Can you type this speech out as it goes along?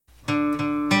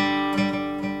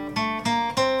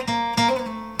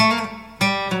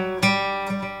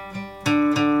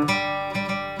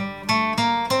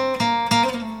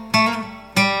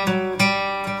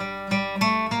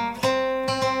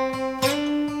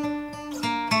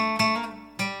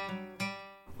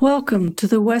Welcome to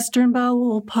the Western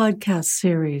Baul podcast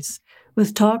series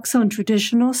with talks on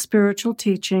traditional spiritual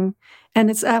teaching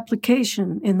and its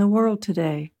application in the world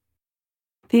today.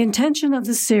 The intention of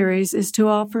the series is to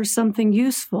offer something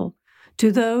useful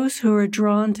to those who are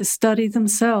drawn to study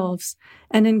themselves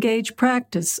and engage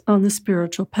practice on the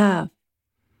spiritual path.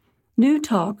 New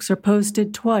talks are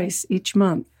posted twice each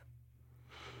month.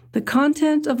 The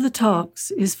content of the talks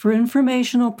is for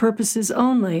informational purposes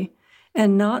only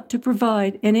and not to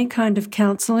provide any kind of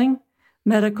counseling,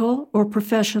 medical, or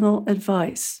professional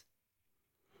advice.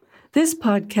 This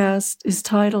podcast is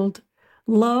titled,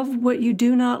 Love What You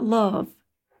Do Not Love,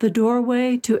 The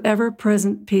Doorway to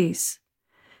Ever-Present Peace,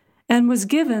 and was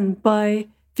given by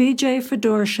Vijay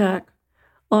Fedorchak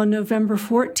on November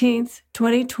 14,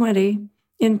 2020,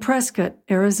 in Prescott,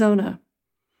 Arizona.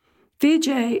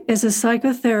 Vijay is a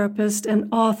psychotherapist and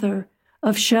author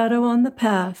of Shadow on the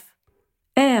Path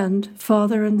and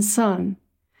Father and Son.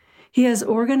 He has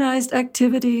organized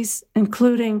activities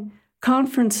including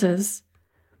conferences,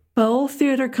 Baul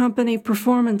Theater Company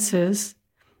performances,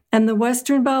 and the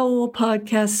Western Baul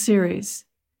podcast series.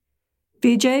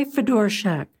 Vijay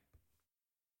Fedorchak.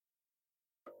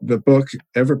 The book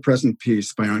Ever-Present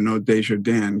Peace by Arnaud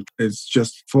Desjardins is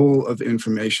just full of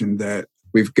information that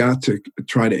we've got to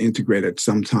try to integrate at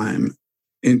some time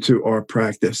into our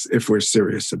practice if we're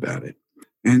serious about it.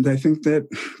 And I think that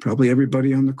probably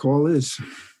everybody on the call is.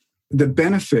 The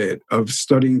benefit of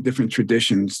studying different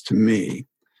traditions to me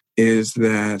is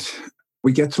that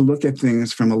we get to look at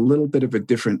things from a little bit of a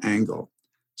different angle.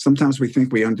 Sometimes we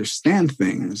think we understand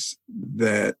things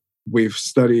that we've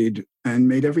studied and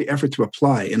made every effort to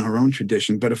apply in our own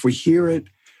tradition. But if we hear it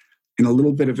in a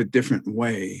little bit of a different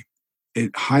way, it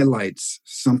highlights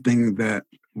something that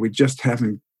we just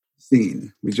haven't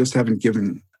seen. We just haven't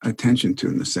given attention to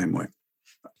in the same way.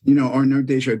 You know, Arnaud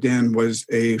Desjardins was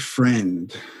a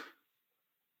friend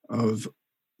of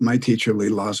my teacher, Lee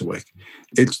Lozowick.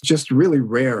 It's just really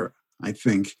rare, I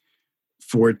think,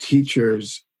 for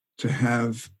teachers to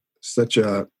have such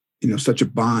a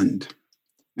bond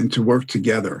and to work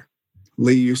together.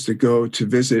 Lee used to go to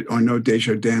visit Arnaud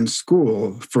Desjardins'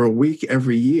 school for a week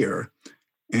every year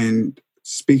and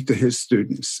speak to his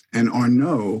students. And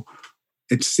Arnaud,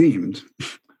 it seemed,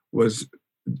 was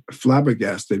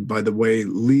flabbergasted by the way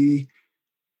Lee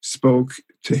spoke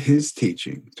to his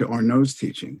teaching, to Arnaud's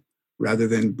teaching, rather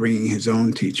than bringing his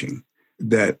own teaching,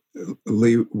 that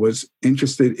Lee was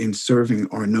interested in serving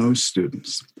Arnaud's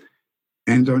students.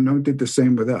 And Arnaud did the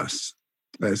same with us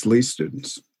as Lee's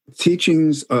students.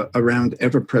 Teachings around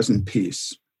ever-present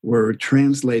peace were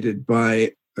translated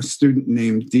by a student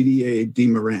named Didier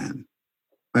Dimeran.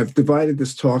 I've divided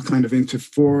this talk kind of into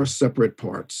 4 separate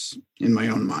parts in my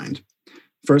own mind.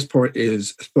 First part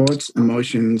is thoughts,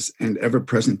 emotions, and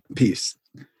ever-present peace.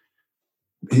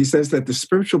 He says that the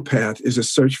spiritual path is a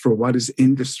search for what is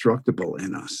indestructible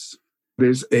in us.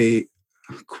 There's a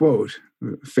quote,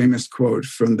 a famous quote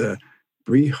from the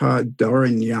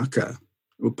Brihadaranyaka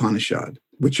Upanishad,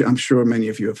 which I'm sure many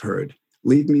of you have heard.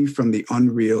 Lead me from the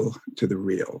unreal to the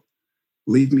real.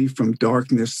 Lead me from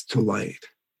darkness to light.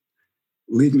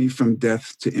 Lead me from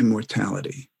death to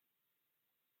immortality.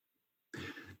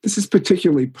 This is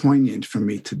particularly poignant for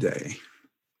me today.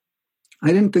 I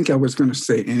didn't think I was going to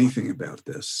say anything about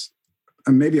this.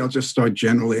 And maybe I'll just start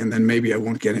generally, and then maybe I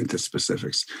won't get into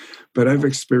specifics. But I've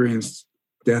experienced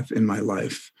death in my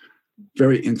life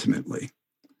very intimately,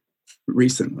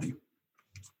 recently.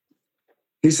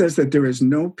 He says that there is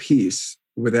no peace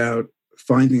without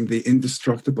finding the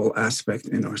indestructible aspect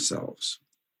in ourselves.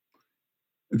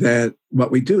 That what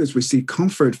we do is we seek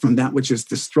comfort from that which is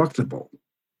destructible.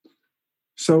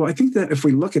 So I think that if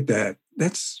we look at that,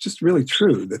 that's just really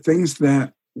true. The things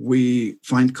that we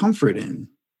find comfort in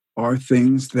are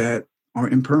things that are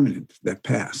impermanent, that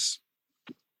pass.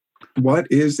 What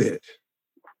is it,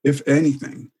 if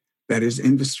anything, that is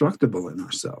indestructible in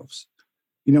ourselves?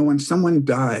 You know, when someone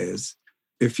dies,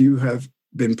 if you have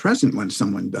been present when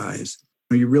someone dies,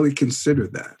 you really consider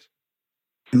that.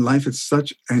 In life,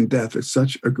 and death, it's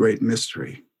such a great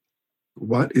mystery.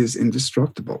 What is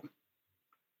indestructible?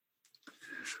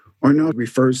 Arnaud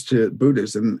refers to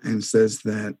Buddhism and says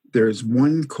that there is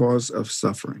one cause of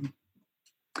suffering.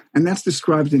 And that's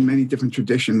described in many different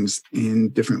traditions in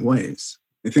different ways.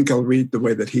 I think I'll read the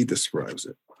way that he describes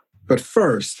it. But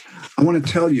first, I want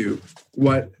to tell you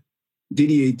what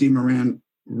Didier Dimeran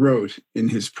wrote in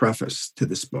his preface to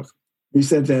this book. He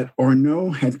said that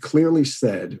Arnaud had clearly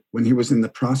said when he was in the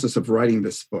process of writing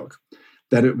this book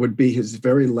that it would be his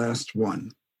very last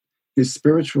one, his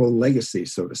spiritual legacy,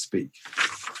 so to speak.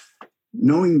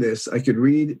 Knowing this, I could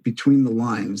read between the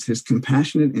lines his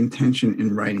compassionate intention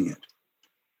in writing it.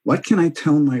 What can I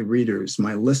tell my readers,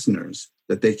 my listeners,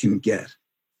 that they can get?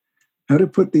 How to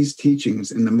put these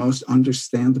teachings in the most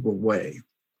understandable way?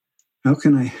 How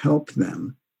can I help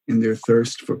them in their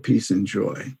thirst for peace and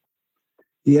joy?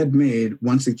 He had made,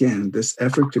 once again, this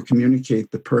effort to communicate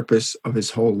the purpose of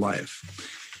his whole life.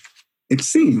 It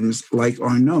seems like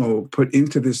Arnauld put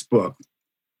into this book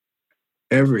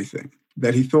everything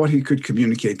that he thought he could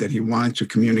communicate, that he wanted to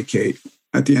communicate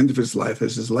at the end of his life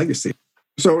as his legacy.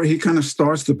 So he kind of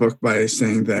starts the book by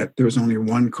saying that there's only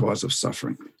one cause of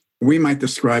suffering. We might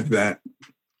describe that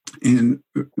in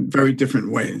very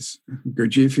different ways.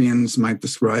 Gurdjieffians might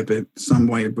describe it some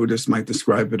way, Buddhists might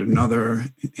describe it another,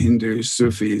 Hindus,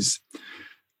 Sufis,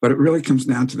 but it really comes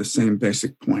down to the same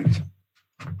basic point.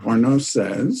 Arnauld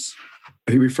says,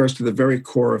 he refers to the very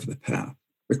core of the path.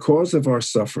 The cause of our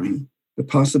suffering, the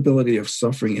possibility of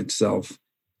suffering itself,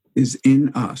 is in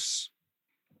us.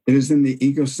 It is in the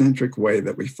egocentric way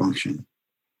that we function.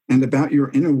 And about your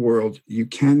inner world, you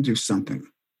can do something.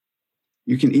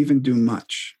 You can even do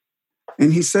much.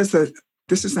 And he says that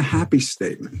this is a happy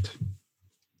statement.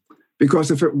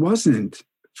 Because if it wasn't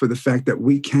for the fact that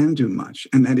we can do much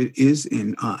and that it is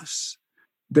in us,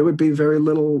 there would be very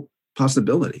little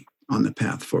possibility on the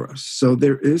path for us. So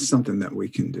there is something that we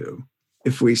can do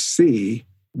if we see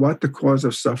what the cause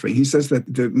of suffering. He says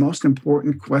that the most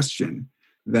important question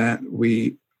that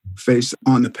we face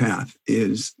on the path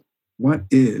is, what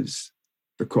is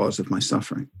the cause of my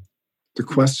suffering? To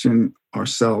question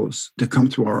ourselves, to come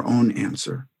to our own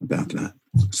answer about that.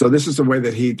 So this is the way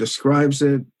that he describes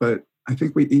it, but I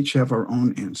think we each have our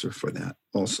own answer for that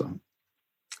also.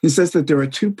 He says that there are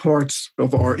two parts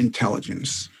of our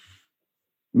intelligence.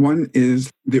 One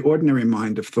is the ordinary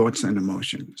mind of thoughts and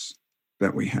emotions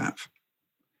that we have.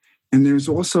 And there's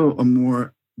also a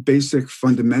more basic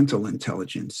fundamental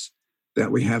intelligence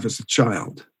that we have as a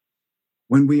child.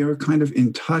 When we are kind of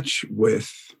in touch with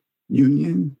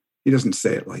union, he doesn't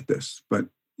say it like this, but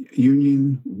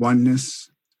union,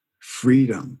 oneness,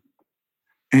 freedom,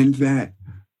 and that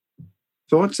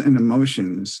thoughts and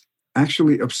emotions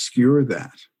actually obscure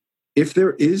that. If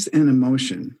there is an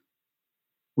emotion,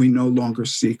 we no longer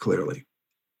see clearly.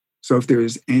 So if there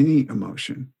is any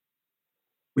emotion,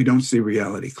 we don't see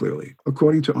reality clearly,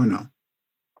 according to Arnauld.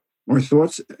 Our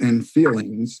thoughts and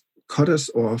feelings cut us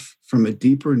off from a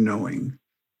deeper knowing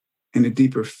and a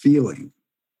deeper feeling,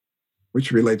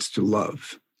 which relates to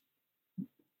love.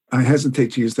 I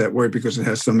hesitate to use that word because it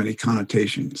has so many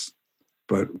connotations.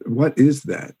 But what is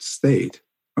that state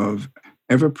of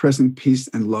ever-present peace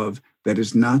and love that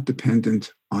is not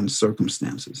dependent on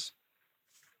circumstances?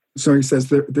 So he says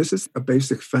this is a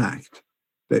basic fact,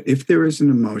 that if there is an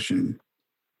emotion,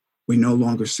 we no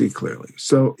longer see clearly.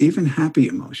 So even happy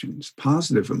emotions,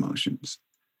 positive emotions.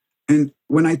 And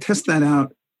when I test that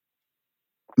out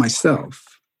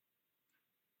myself,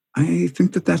 I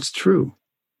think that that's true.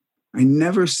 I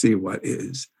never see what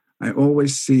is. I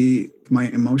always see my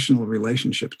emotional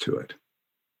relationship to it.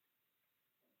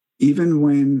 Even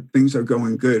when things are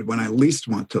going good, when I least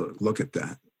want to look at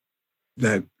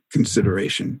that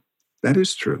consideration, that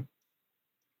is true.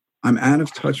 I'm out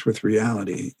of touch with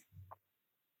reality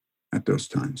at those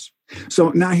times. So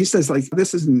now he says, like,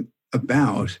 this isn't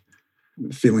about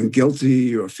feeling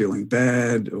guilty or feeling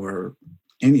bad or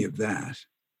any of that.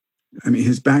 I mean,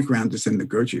 his background is in the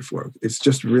Gurdjieff work. It's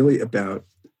just really about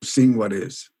seeing what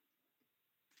is,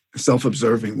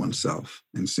 self-observing oneself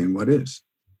and seeing what is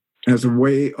as a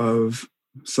way of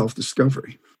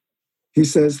self-discovery. He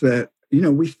says that,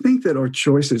 we think that our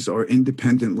choices are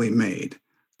independently made.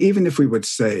 Even if we would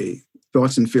say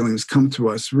thoughts and feelings come to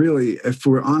us, really, if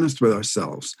we're honest with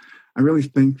ourselves, I really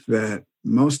think that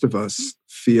most of us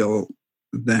feel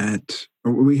that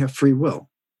we have free will.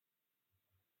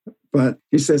 But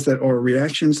he says that our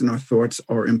reactions and our thoughts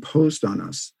are imposed on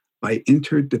us by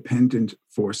interdependent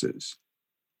forces.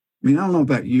 I mean, I don't know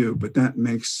about you, but that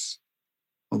makes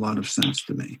a lot of sense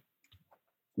to me.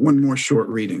 One more short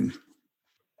reading.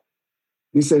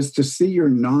 He says, to see your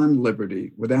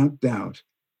non-liberty without doubt,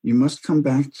 you must come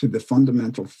back to the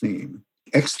fundamental theme.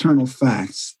 External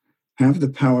facts have the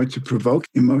power to provoke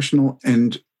emotional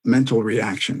and mental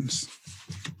reactions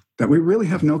that we really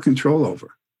have no control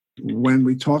over. When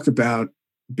we talk about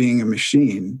being a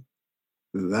machine,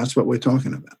 that's what we're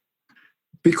talking about.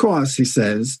 Because, he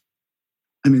says,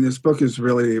 this book is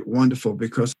really wonderful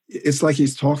because it's like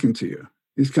he's talking to you.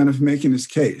 He's kind of making his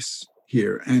case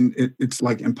here, and it's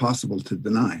like impossible to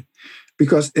deny.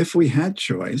 Because if we had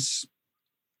choice,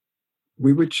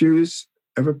 we would choose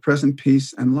ever-present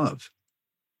peace and love.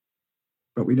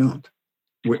 But we don't.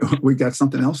 We got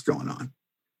something else going on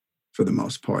for the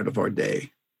most part of our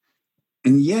day.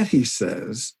 And yet, he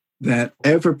says, that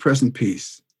ever-present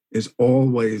peace is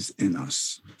always in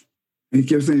us. He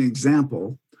gives an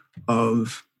example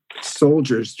of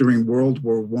soldiers during World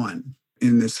War I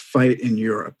in this fight in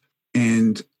Europe.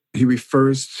 And he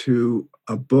refers to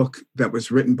a book that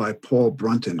was written by Paul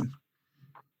Brunton,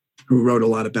 who wrote a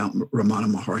lot about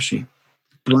Ramana Maharshi.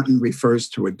 Brunton refers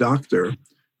to a doctor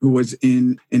who was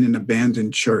in an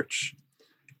abandoned church.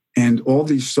 And all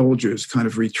these soldiers kind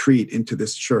of retreat into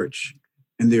this church,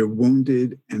 and they're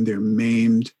wounded and they're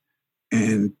maimed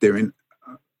and they're in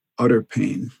utter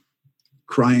pain,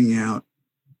 crying out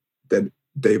that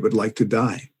they would like to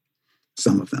die,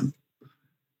 some of them.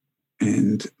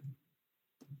 And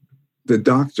the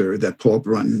doctor that Paul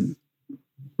Brunton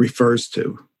refers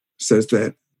to says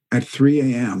that at 3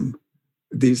 a.m.,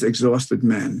 these exhausted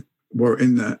men were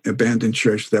in the abandoned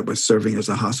church that was serving as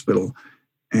a hospital,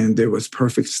 and there was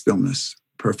perfect stillness,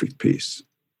 perfect peace.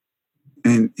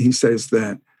 And he says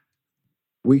that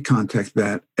we contact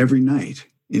that every night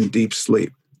in deep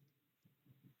sleep.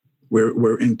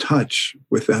 We're in touch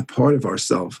with that part of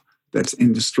ourselves that's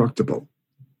indestructible,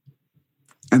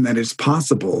 and that it's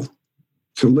possible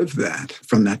to live that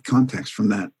from that context, from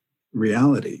that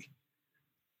reality,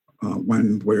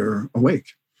 when we're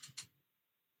awake.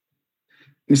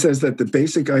 He says that the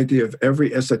basic idea of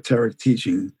every esoteric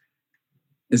teaching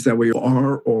is that we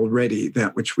are already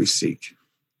that which we seek.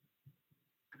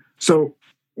 So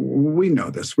we know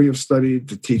this. We have studied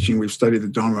the teaching. We've studied the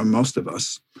Dharma, most of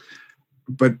us.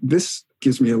 But this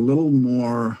gives me a little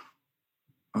more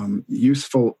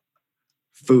useful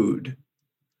food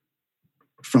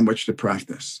from which to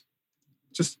practice.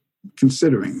 Just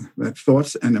considering that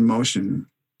thoughts and emotion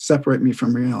separate me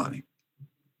from reality.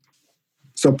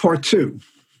 So part 2,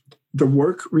 the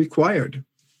work required.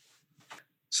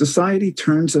 Society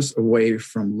turns us away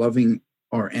from loving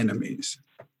our enemies.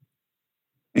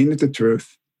 Ain't it the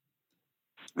truth?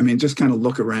 I mean, just kind of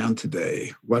look around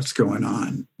today. What's going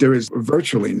on? There is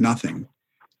virtually nothing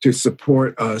to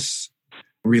support us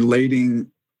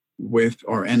relating with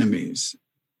our enemies,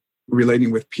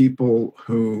 relating with people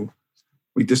who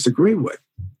we disagree with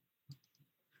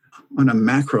on a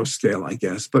macro scale, I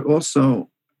guess, but also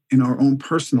in our own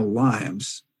personal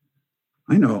lives.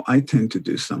 I know I tend to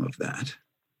do some of that.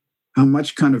 How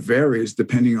much kind of varies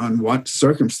depending on what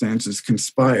circumstances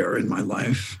conspire in my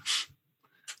life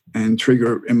and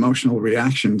trigger emotional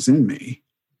reactions in me.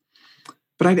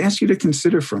 But I'd ask you to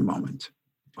consider for a moment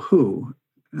who,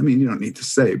 I mean, you don't need to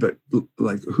say, but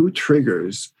like who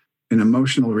triggers an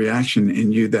emotional reaction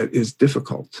in you that is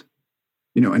difficult?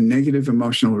 You know, a negative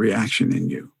emotional reaction in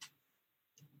you.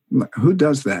 Who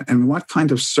does that? And what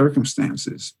kind of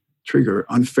circumstances trigger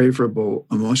unfavorable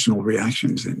emotional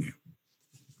reactions in you?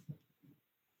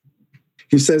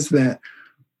 He says that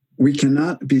we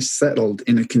cannot be settled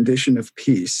in a condition of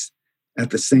peace at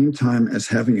the same time as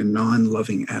having a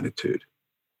non-loving attitude.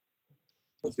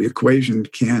 The equation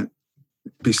can't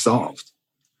be solved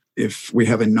if we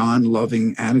have a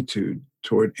non-loving attitude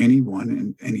toward anyone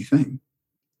and anything.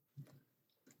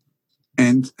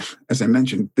 And as I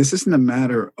mentioned, this isn't a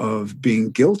matter of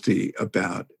being guilty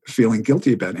about, feeling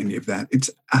guilty about any of that. It's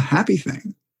a happy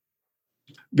thing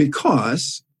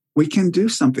because we can do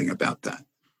something about that.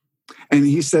 And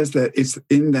he says that it's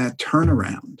in that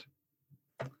turnaround.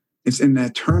 It's in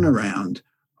that turnaround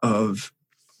of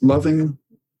loving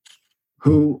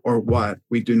who or what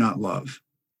we do not love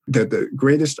that the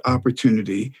greatest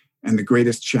opportunity and the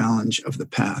greatest challenge of the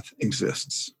path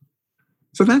exists.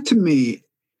 So that to me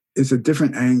is a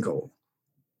different angle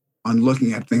on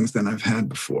looking at things than I've had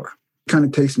before. It kind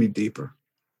of takes me deeper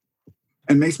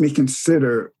and makes me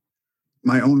consider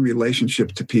my own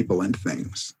relationship to people and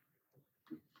things,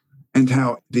 and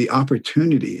how the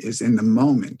opportunity is in the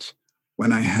moment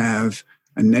when I have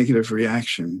a negative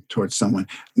reaction towards someone,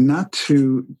 not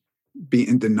to be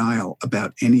in denial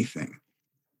about anything.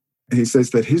 He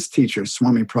says that his teacher,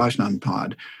 Swami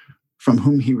Prajnanpad, from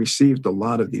whom he received a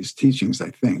lot of these teachings, I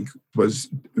think, was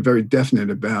very definite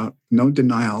about no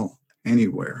denial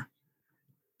anywhere.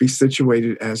 Be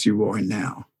situated as you are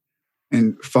now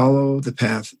and follow the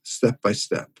path step by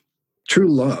step. True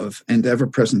love and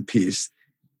ever-present peace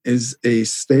is a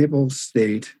stable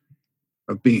state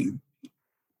of being.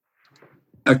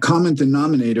 A common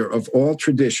denominator of all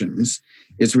traditions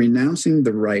is renouncing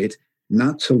the right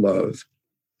not to love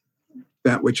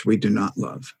that which we do not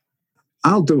love.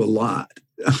 I'll do a lot.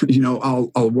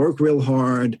 I'll work real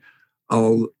hard.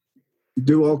 I'll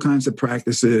do all kinds of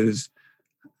practices,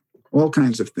 all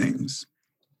kinds of things.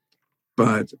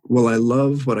 But will I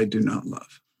love what I do not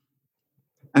love?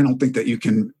 I don't think that you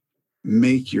can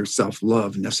make yourself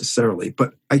love necessarily,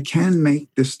 but I can make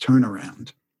this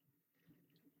turnaround.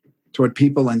 toward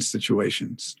people and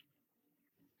situations.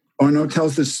 Arnaud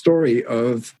tells this story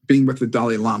of being with the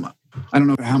Dalai Lama. I don't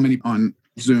know how many on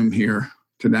Zoom here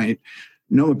tonight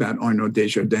know about Arnaud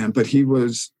Desjardins, but he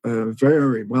was a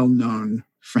very well-known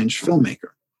French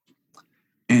filmmaker.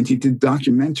 And he did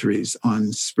documentaries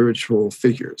on spiritual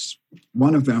figures.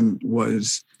 One of them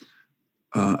was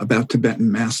about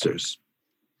Tibetan masters.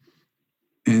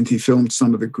 And he filmed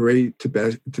some of the great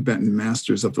Tibetan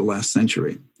masters of the last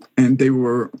century. And they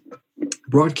were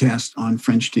broadcast on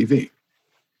French TV.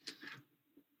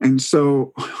 And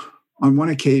so on one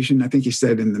occasion, I think he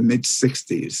said in the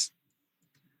mid-60s,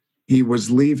 he was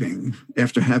leaving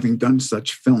after having done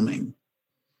such filming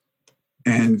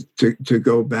and to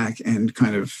go back and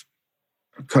kind of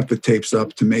cut the tapes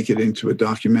up to make it into a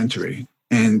documentary.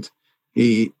 And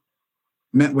he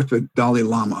met with the Dalai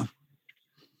Lama,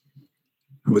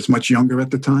 who was much younger at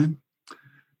the time,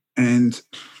 and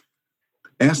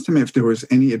asked him if there was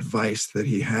any advice that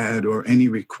he had or any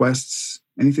requests,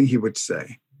 anything he would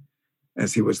say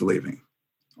as he was leaving,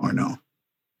 or no.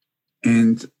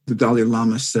 And the Dalai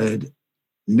Lama said,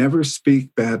 never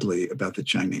speak badly about the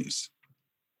Chinese.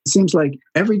 It seems like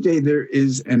every day there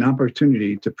is an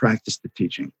opportunity to practice the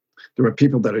teaching. There are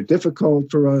people that are difficult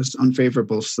for us,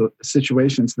 unfavorable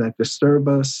situations that disturb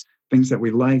us, things that we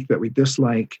like, that we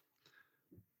dislike.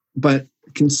 But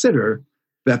consider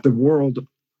that the world,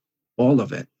 all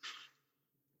of it,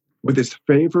 with its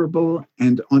favorable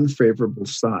and unfavorable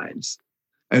sides,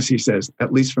 as he says,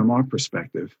 at least from our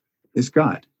perspective, is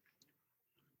God,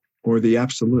 or the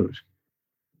absolute,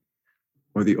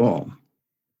 or the all,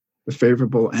 the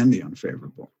favorable and the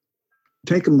unfavorable.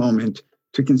 Take a moment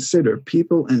to consider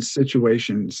people and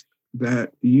situations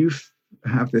that you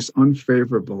have this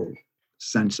unfavorable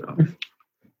sense of.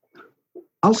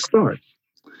 I'll start.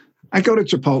 I go to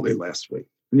Chipotle last week.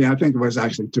 Yeah, I think it was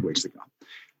actually 2 weeks ago,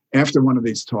 after one of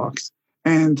these talks.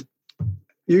 And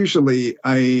usually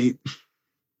I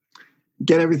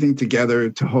get everything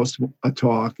together to host a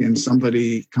talk, and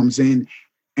somebody comes in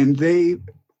and they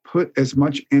put as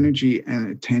much energy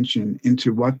and attention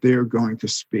into what they're going to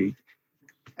speak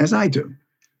as I do.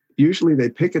 Usually they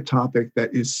pick a topic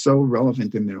that is so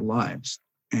relevant in their lives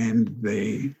and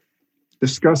they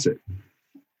discuss it,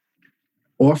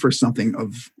 offer something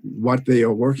of what they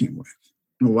are working with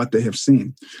or what they have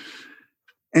seen.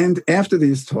 And after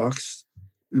these talks,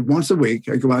 once a week,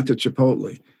 I go out to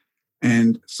Chipotle.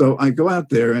 And so I go out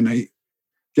there and I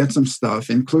get some stuff,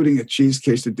 including a cheese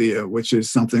quesadilla, which is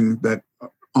something that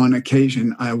on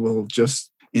occasion I will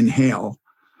just inhale.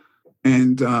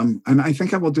 And I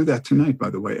think I will do that tonight,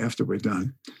 by the way, after we're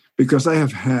done, because I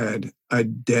have had a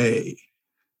day.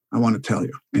 I want to tell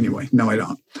you. Anyway, no, I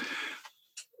don't.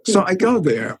 So I go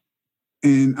there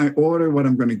and I order what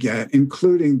I'm going to get,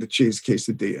 including the cheese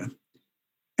quesadilla.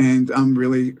 And I'm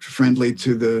really friendly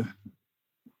to the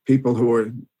people who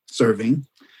are serving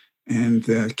and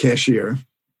the cashier.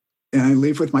 And I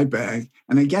leave with my bag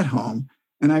and I get home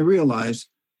and I realize,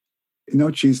 no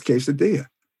cheese quesadilla.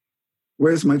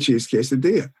 Where's my cheese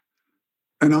quesadilla?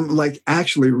 And I'm like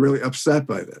actually really upset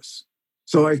by this.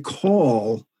 So I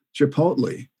call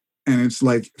Chipotle and it's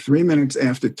like 3 minutes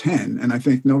after 10. And I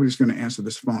think nobody's going to answer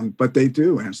this phone, but they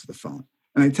do answer the phone.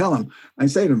 And I tell them, I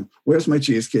say to them, where's my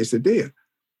cheese quesadilla?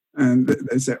 And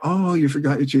they say, oh, you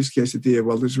forgot your cheese quesadilla.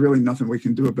 Well, there's really nothing we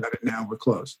can do about it now. We're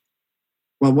closed.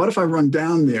 Well, what if I run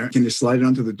down there? Can you slide it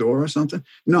onto the door or something?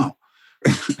 No.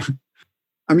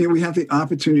 I mean, we have the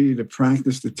opportunity to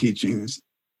practice the teachings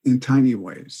in tiny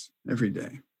ways every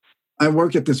day. I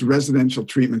work at this residential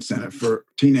treatment center for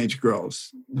teenage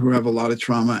girls who have a lot of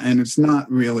trauma, and it's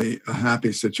not really a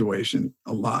happy situation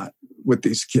a lot with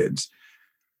these kids.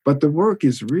 But the work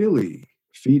is really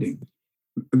feeding.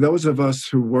 Those of us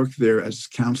who work there as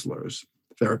counselors,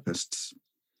 therapists,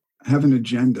 have an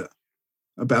agenda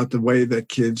about the way that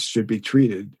kids should be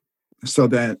treated so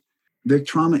that their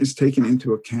trauma is taken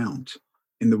into account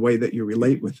in the way that you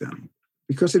relate with them.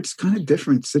 Because it's kind of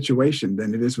different situation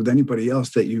than it is with anybody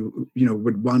else that you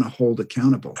would want to hold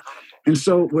accountable. And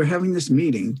so we're having this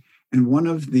meeting, and one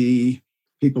of the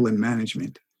people in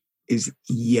management is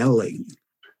yelling,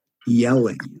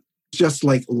 just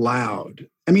like loud.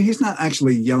 I mean, he's not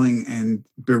actually yelling and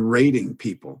berating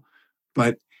people,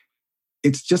 but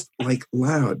it's just like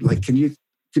loud. Like, could you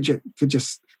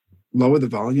just lower the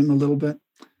volume a little bit?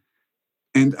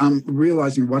 And I'm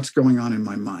realizing what's going on in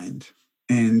my mind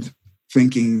and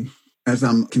thinking, as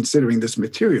I'm considering this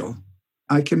material,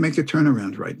 I can make a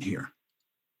turnaround right here.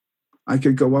 I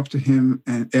could go up to him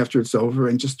and after it's over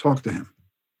and just talk to him.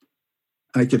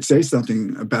 I could say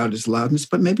something about his loudness,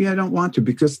 but maybe I don't want to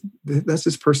because that's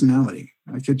his personality.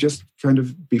 I could just kind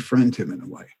of befriend him in a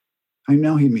way. I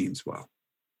know he means well.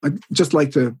 I'd just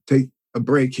like to take a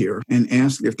break here and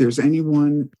ask if there's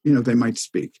anyone, they might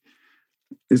speak.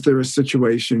 Is there a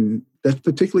situation that's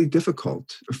particularly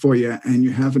difficult for you and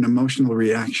you have an emotional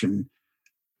reaction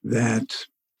that,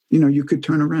 you could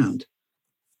turn around?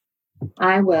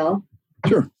 I will.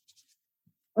 Sure.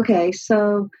 Okay,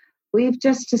 so we've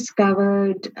just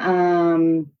discovered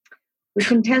we've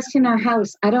been testing our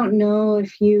house. I don't know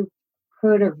if you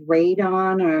heard of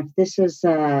radon or if this is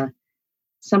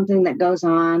something that goes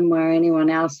on where anyone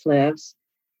else lives.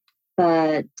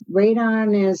 But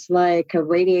radon is like a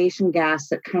radiation gas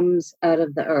that comes out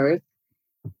of the earth.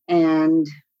 And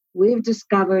we've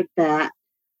discovered that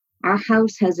our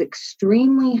house has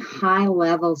extremely high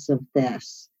levels of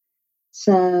this.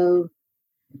 So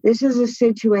this is a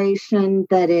situation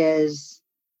that is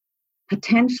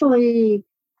potentially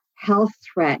health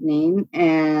threatening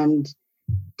and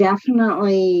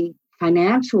definitely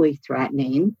financially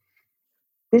threatening.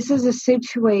 This is a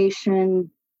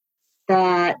situation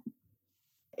that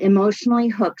emotionally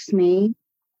hooks me.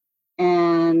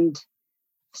 And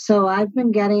so I've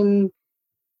been getting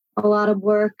a lot of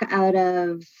work out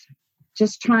of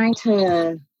just trying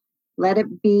to let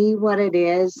it be what it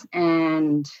is.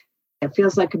 And it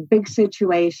feels like a big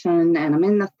situation and I'm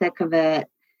in the thick of it.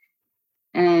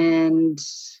 And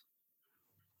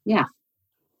yeah.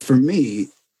 For me,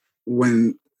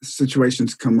 when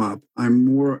situations come up, I'm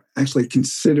more actually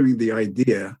considering the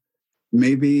idea,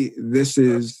 maybe this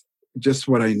is just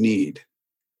what I need.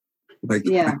 Like,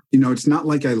 it's not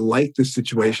like I like the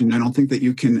situation. I don't think that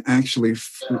you can actually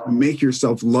make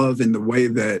yourself love in the way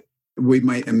that we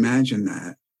might imagine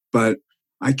that. But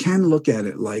I can look at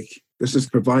it like this is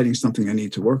providing something I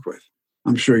need to work with.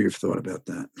 I'm sure you've thought about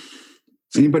that.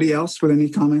 Anybody else with any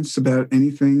comments about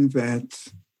anything that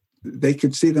they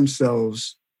could see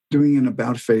themselves doing an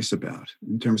about-face about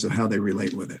in terms of how they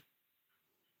relate with it?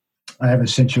 I have a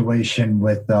situation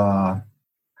with, I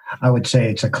would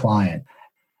say it's a client.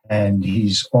 And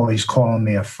he's always calling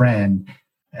me a friend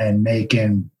and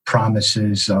making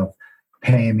promises of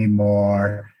paying me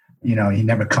more. He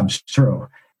never comes through.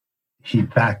 He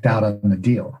backed out on the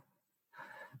deal.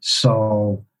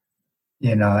 So,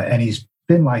 and he's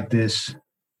been like this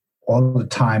all the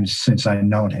time since I've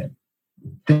known him.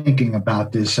 Thinking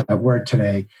about this at work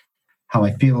today, how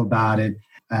I feel about it.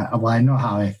 Well, I know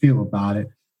how I feel about it.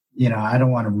 I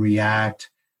don't want to react.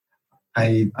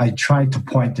 I tried to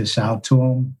point this out to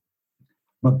him.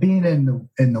 But being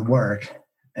in the work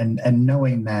and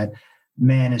knowing that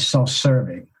man is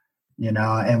self-serving,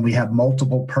 and we have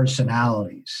multiple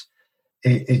personalities,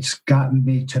 it's gotten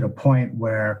me to the point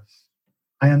where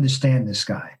I understand this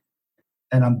guy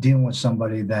and I'm dealing with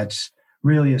somebody that's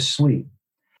really asleep.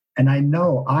 And I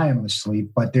know I am asleep,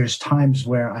 but there's times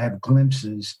where I have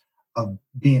glimpses of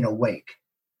being awake.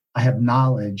 I have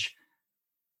knowledge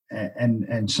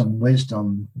and some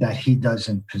wisdom that he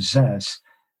doesn't possess.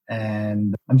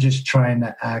 And I'm just trying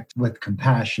to act with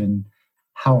compassion.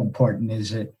 How important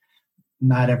is it?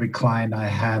 Not every client I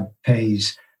have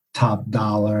pays top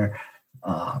dollar.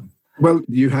 Well,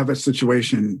 you have a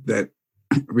situation that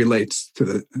relates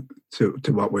to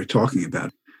what we're talking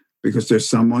about, because there's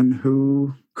someone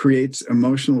who creates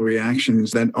emotional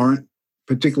reactions that aren't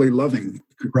particularly loving.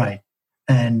 Right.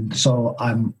 And so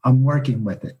I'm working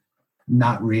with it,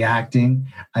 not reacting.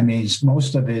 I mean,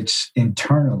 most of it's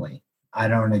internally. I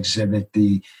don't exhibit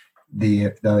the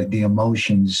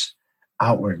emotions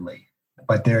outwardly.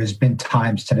 But there's been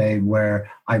times today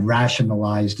where I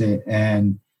rationalized it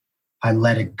and I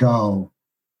let it go,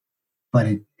 but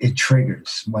it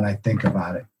triggers when I think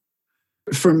about it.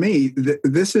 For me,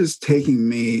 this is taking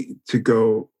me to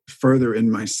go further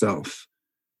in myself.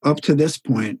 Up to this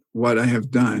point, what I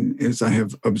have done is I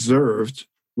have observed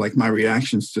like my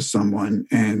reactions to someone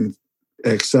and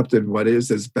accepted what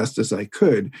is as best as I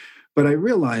could. But I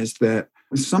realized that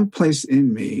someplace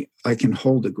in me, I can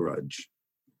hold a grudge.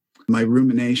 My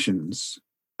ruminations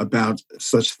about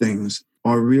such things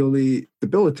are really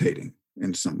debilitating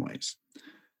in some ways.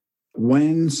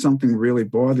 When something really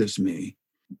bothers me,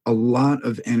 a lot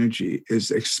of energy is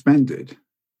expended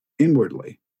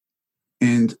inwardly.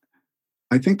 And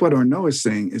I think what Arnaud is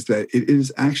saying is that it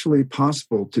is actually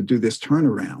possible to do this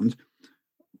turnaround,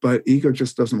 but ego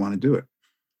just doesn't want to do it.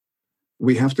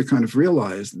 We have to kind of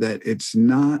realize that it's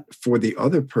not for the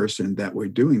other person that we're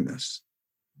doing this.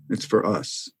 It's for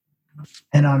us.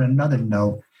 And on another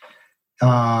note,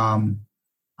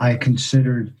 I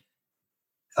considered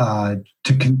to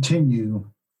continue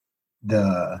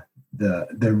the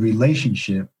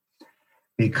relationship,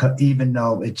 because even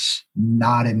though it's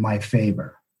not in my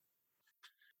favor.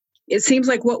 It seems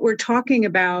like what we're talking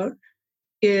about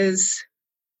is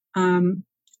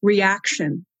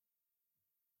reaction.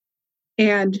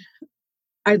 And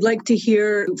I'd like to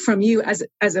hear from you as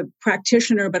a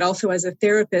practitioner, but also as a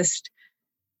therapist,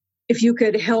 if you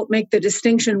could help make the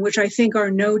distinction, which I think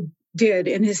Arnaud did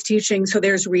in his teaching. So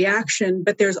there's reaction,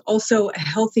 but there's also a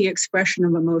healthy expression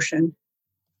of emotion.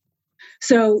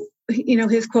 So,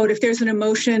 his quote, if there's an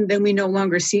emotion, then we no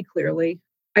longer see clearly.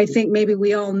 I think maybe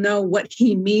we all know what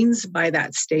he means by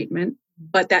that statement,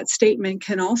 but that statement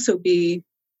can also be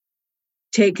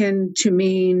taken to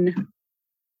mean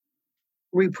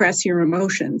repress your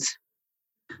emotions.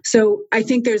 So I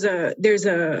think there's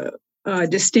a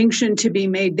distinction to be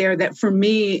made there that for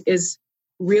me is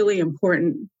really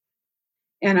important.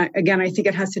 And I think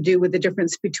it has to do with the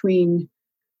difference between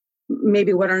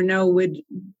maybe what Arnaud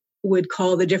would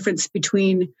call the difference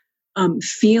between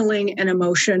feeling an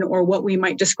emotion or what we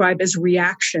might describe as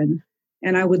reaction.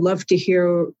 And I would love to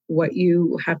hear what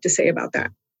you have to say about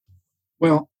that.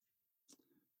 Well,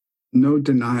 no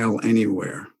denial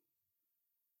anywhere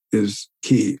is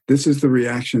key. This is the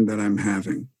reaction that I'm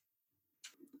having.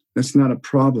 That's not a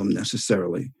problem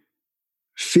necessarily.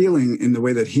 Feeling in the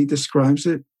way that he describes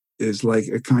it is like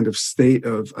a kind of state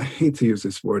of, I hate to use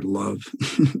this word love,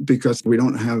 because we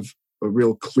don't have a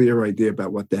real clear idea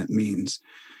about what that means,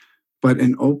 but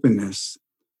an openness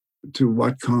to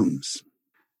what comes.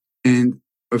 And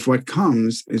if what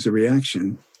comes is a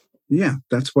reaction, yeah,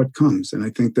 that's what comes. And I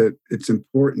think that it's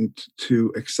important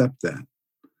to accept that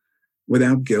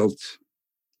without guilt,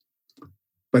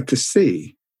 but to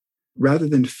see, rather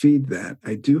than feed that,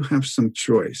 I do have some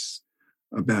choice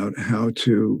about how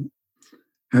to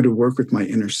work with my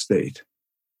inner state.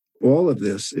 All of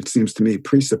this, it seems to me,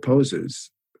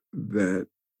 presupposes that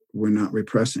we're not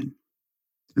repressing.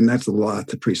 And that's a lot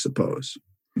to presuppose.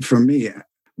 For me,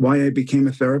 why I became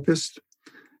a therapist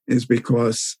is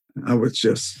because I was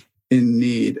just in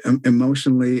need.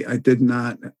 Emotionally, I did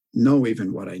not know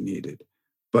even what I needed.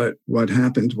 But what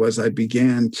happened was I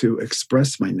began to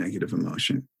express my negative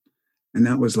emotion. And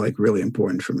that was like really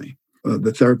important for me.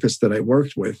 The therapist that I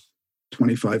worked with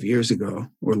 25 years ago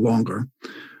or longer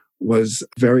was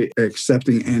very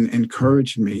accepting and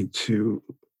encouraged me to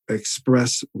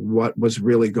express what was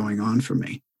really going on for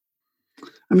me.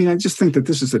 I mean, I just think that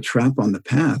this is a trap on the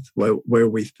path where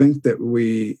we think that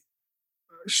we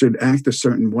should act a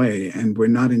certain way and we're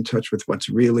not in touch with what's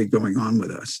really going on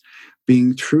with us.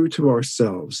 Being true to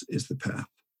ourselves is the path.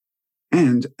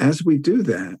 And as we do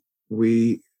that,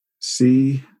 we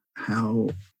see how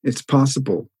it's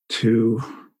possible to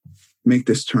make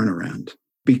this turnaround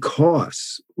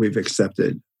because we've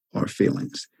accepted our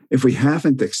feelings. If we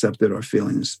haven't accepted our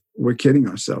feelings, we're kidding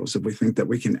ourselves if we think that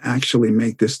we can actually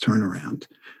make this turnaround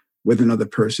with another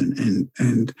person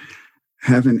and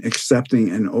have an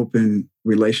accepting and open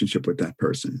relationship with that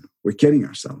person. We're kidding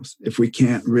ourselves if we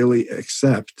can't really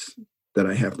accept that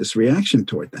I have this reaction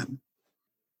toward them.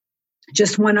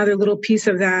 Just one other little piece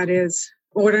of that is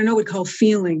what I know we call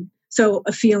feeling. So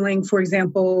a feeling, for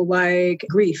example, like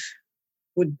grief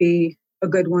would be a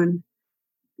good one.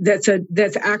 That's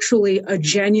actually a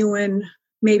genuine,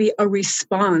 maybe a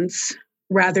response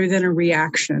rather than a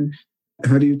reaction.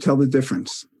 How do you tell the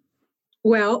difference?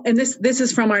 Well, and this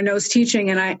is from Arnaud's teaching,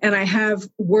 and I have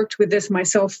worked with this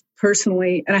myself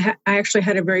personally, and I actually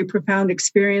had a very profound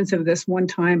experience of this one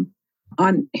time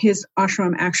on his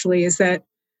ashram. Actually, is that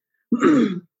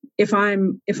if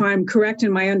I'm correct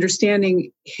in my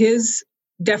understanding, his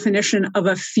definition of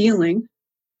a feeling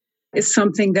is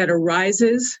something that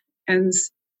arises, and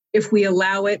if we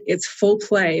allow it, it's full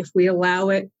play. If we allow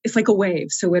it, it's like a wave.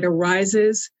 So it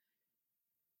arises,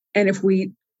 and if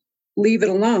we leave it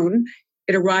alone,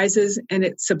 it arises and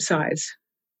it subsides,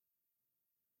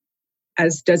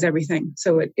 as does everything.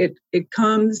 So it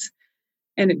comes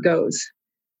and it goes.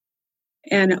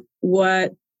 And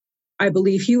what I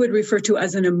believe he would refer to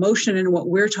as an emotion and what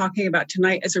we're talking about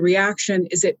tonight as a reaction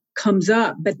is it comes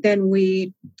up, but then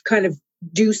we kind of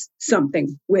do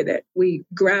something with it. We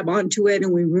grab onto it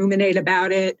and we ruminate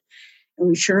about it and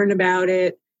we churn about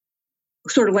it,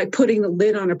 sort of like putting the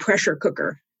lid on a pressure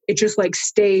cooker. It just like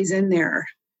stays in there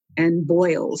and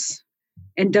boils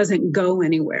and doesn't go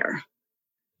anywhere.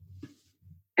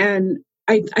 And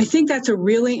I think that's a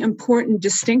really important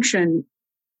distinction.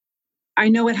 I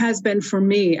know it has been for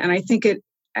me, and I think it,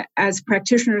 as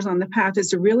practitioners on the path,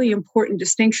 is a really important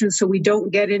distinction so we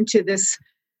don't get into this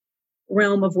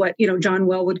realm of what, John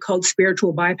Welwood called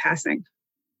spiritual bypassing.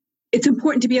 It's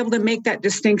important to be able to make that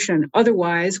distinction.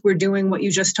 Otherwise, we're doing what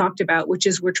you just talked about, which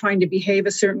is we're trying to behave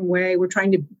a certain way. We're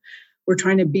trying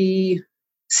to be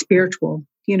spiritual,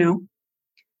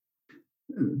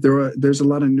 There's a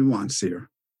lot of nuance here.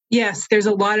 Yes, there's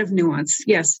a lot of nuance.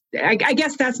 Yes, I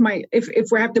guess that's my.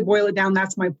 If we have to boil it down,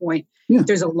 that's my point. Yeah.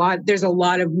 There's a lot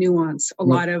of nuance, a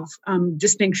lot of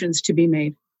distinctions to be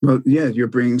made. Well, yeah, you're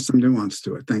bringing some nuance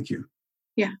to it. Thank you.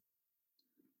 Yeah.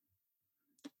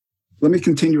 Let me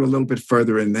continue a little bit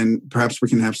further, and then perhaps we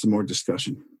can have some more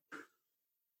discussion.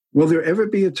 Will there ever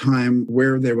be a time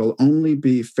where there will only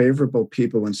be favorable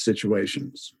people and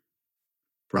situations?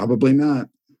 Probably not.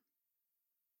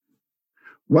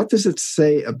 What does it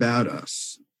say about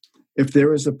us if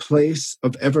there is a place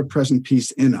of ever-present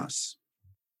peace in us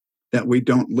that we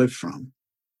don't live from?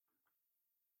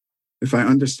 If I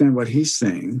understand what he's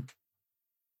saying,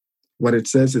 what it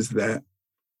says is that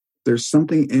there's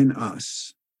something in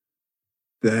us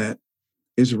that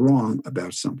is wrong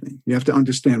about something. You have to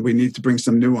understand we need to bring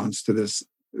some nuance to this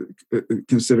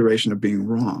consideration of being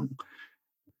wrong.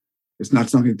 It's not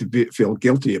something to feel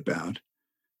guilty about,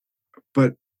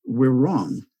 but we're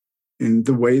wrong in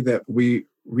the way that we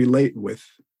relate with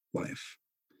life.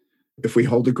 If we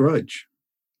hold a grudge,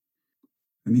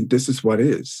 I mean, this is what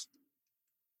is.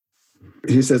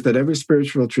 He says that every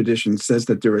spiritual tradition says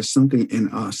that there is something in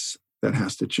us that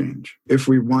has to change. If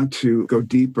we want to go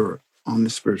deeper on the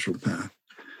spiritual path,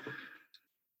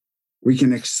 we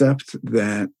can accept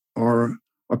that our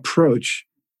approach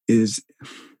is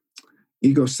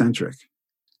egocentric.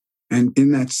 And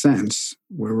in that sense,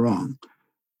 we're wrong.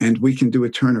 And we can do a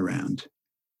turnaround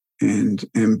and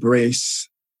embrace,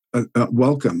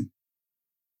 welcome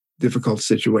difficult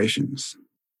situations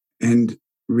and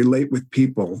relate with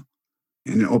people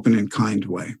in an open and kind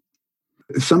way.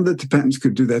 If some of the Tibetans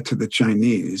could do that to the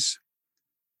Chinese,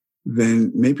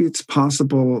 then maybe it's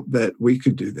possible that we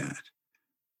could do that.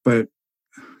 But,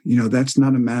 that's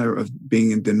not a matter of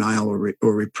being in denial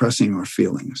or repressing our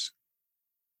feelings.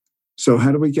 So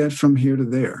how do we get from here to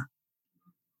there?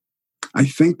 I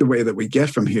think the way that we get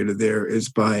from here to there is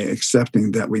by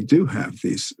accepting that we do have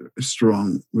these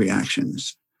strong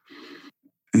reactions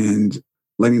and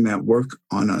letting that work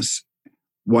on us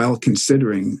while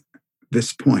considering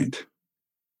this point,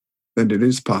 that it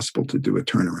is possible to do a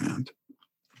turnaround.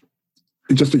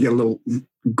 And just to get a little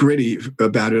gritty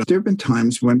about it, there have been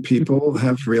times when people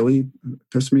have really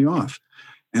pissed me off.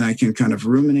 And I can kind of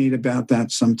ruminate about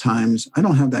that sometimes. I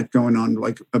don't have that going on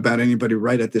like about anybody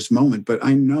right at this moment, but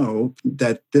I know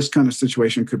that this kind of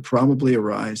situation could probably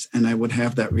arise and I would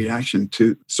have that reaction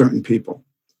to certain people.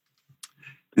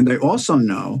 And I also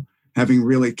know, having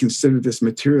really considered this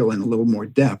material in a little more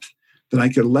depth, that I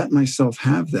could let myself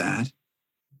have that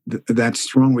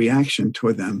strong reaction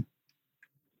toward them.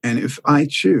 And if I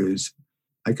choose,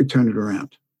 I could turn it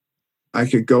around. I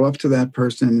could go up to that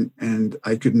person and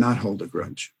I could not hold a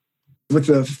grudge. With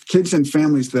the kids and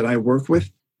families that I work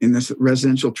with in this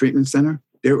residential treatment center,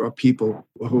 there are people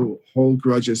who hold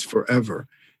grudges forever.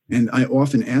 And I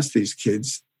often ask these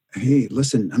kids, hey,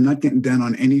 listen, I'm not getting down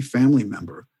on any family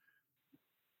member,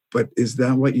 but is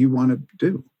that what you want to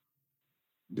do?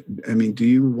 I mean, do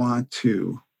you want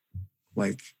to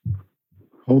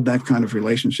hold that kind of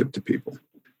relationship to people?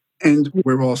 And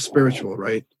we're all spiritual,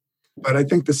 right? But I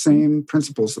think the same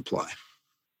principles apply,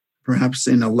 perhaps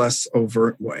in a less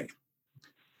overt way.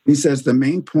 He says the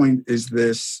main point is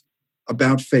this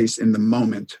about face in the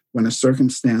moment when a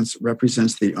circumstance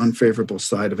represents the unfavorable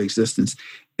side of existence.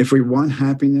 If we want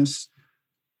happiness,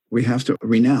 we have to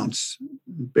renounce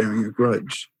bearing a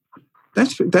grudge.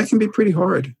 That can be pretty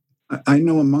hard. I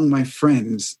know among my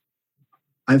friends,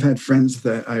 I've had friends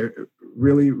that I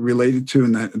really related to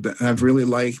and that I've really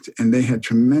liked, and they had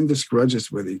tremendous grudges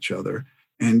with each other.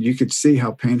 And you could see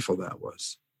how painful that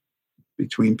was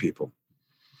between people.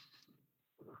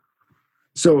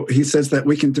 So he says that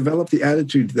we can develop the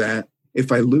attitude that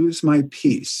if I lose my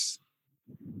peace,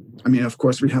 I mean, of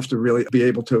course, we have to really be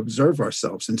able to observe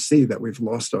ourselves and see that we've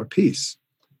lost our peace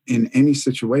in any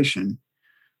situation.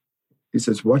 He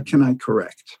says, what can I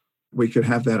correct? We could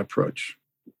have that approach.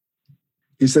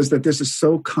 He says that this is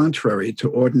so contrary to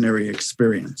ordinary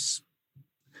experience.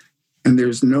 And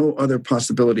there's no other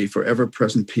possibility for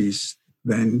ever-present peace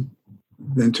than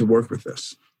to work with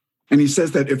this. And he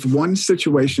says that if one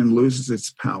situation loses its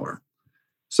power,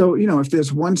 so, if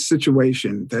there's one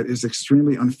situation that is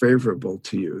extremely unfavorable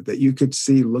to you, that you could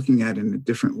see looking at in a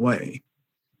different way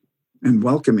and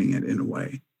welcoming it in a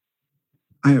way.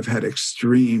 I have had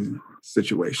extreme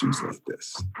situations like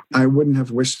this. I wouldn't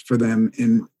have wished for them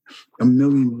in a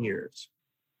million years.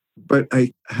 But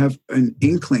I have an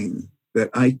inkling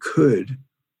that I could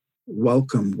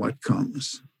welcome what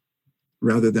comes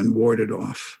rather than ward it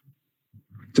off.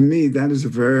 To me, that is a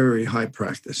very high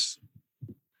practice.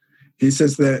 He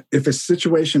says that if a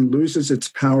situation loses its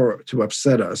power to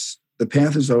upset us, the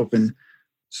path is open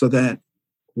so that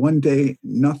one day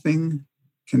nothing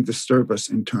can disturb us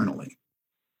internally.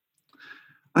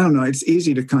 I don't know, it's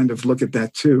easy to kind of look at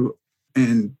that too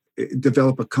and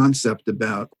develop a concept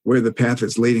about where the path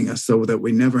is leading us so that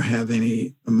we never have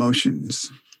any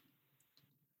emotions.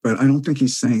 But I don't think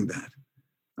he's saying that.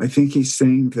 I think he's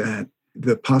saying that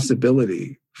the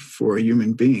possibility for a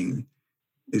human being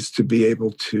is to be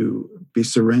able to be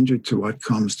surrendered to what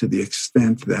comes to the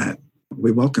extent that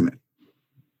we welcome it.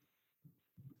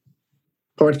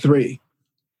 Part 3,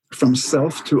 from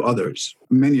self to others.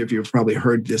 Many of you have probably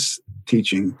heard this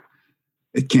teaching.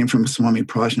 It came from Swami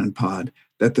Prajnanpad,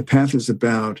 that the path is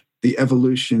about the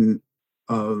evolution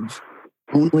of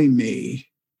only me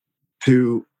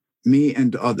to me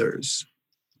and others,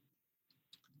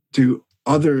 to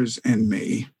others and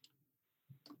me,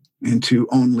 and to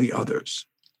only others.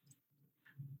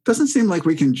 Doesn't seem like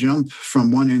we can jump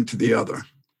from one end to the other.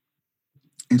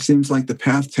 It seems like the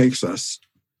path takes us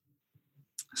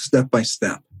step by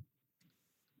step.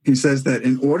 He says that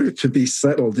in order to be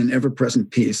settled in ever-present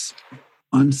peace,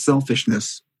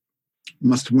 unselfishness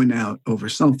must win out over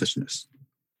selfishness.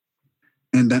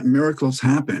 And that miracles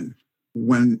happen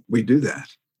when we do that.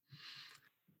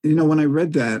 You know, when I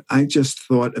read that, I just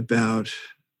thought about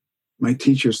my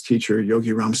teacher's teacher,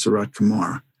 Yogi Ram Sarat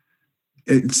Kumar.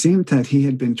 It seemed that he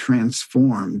had been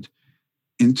transformed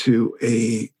into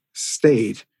a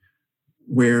state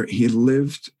where he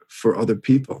lived for other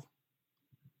people.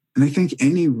 And I think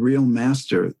any real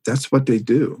master, that's what they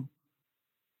do.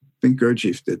 I think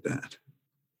Gurdjieff did that.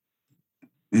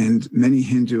 And many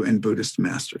Hindu and Buddhist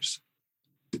masters.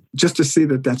 Just to see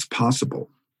that that's possible.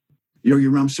 Yogi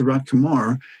Ram Sarat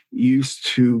Kumar used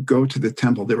to go to the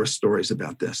temple. There were stories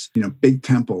about this, big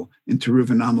temple in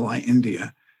Tiruvannamalai,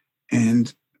 India.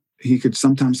 And he could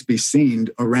sometimes be seen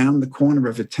around the corner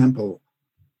of a temple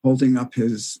holding up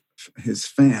his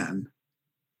fan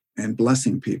and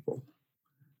blessing people,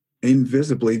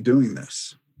 invisibly doing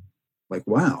this. Like,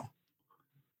 wow.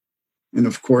 And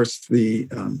of course, the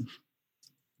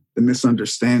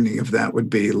misunderstanding of that would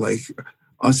be like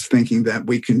us thinking that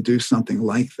we can do something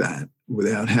like that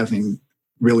without having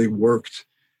really worked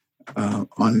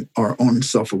on our own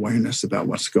self-awareness about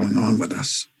what's going on with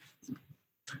us.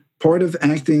 Part of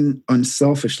acting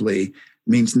unselfishly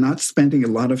means not spending a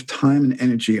lot of time and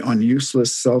energy on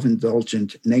useless,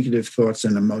 self-indulgent, negative thoughts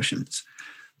and emotions.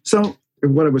 So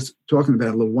what I was talking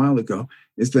about a little while ago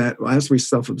is that as we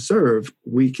self-observe,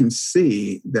 we can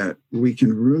see that we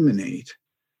can ruminate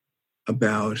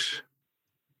about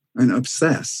and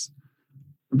obsess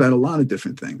about a lot of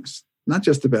different things, not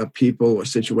just about people or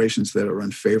situations that are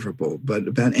unfavorable, but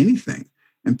about anything.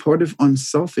 And part of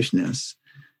unselfishness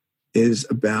is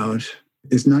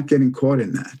not getting caught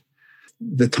in that.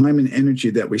 The time and energy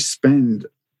that we spend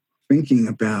thinking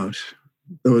about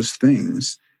those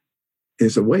things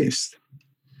is a waste.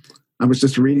 I was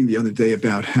just reading the other day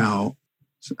about how,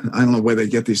 I don't know where they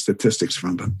get these statistics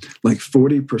from, but like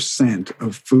 40%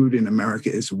 of food in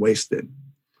America is wasted.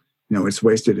 It's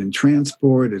wasted in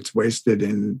transport, it's wasted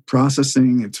in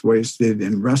processing, it's wasted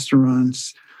in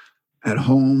restaurants, at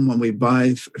home when we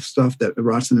buy stuff that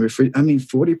rots in the refrigerator.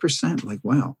 40%, like,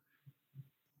 wow.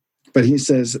 But he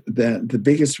says that the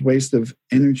biggest waste of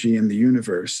energy in the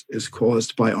universe is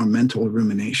caused by our mental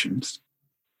ruminations.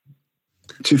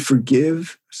 To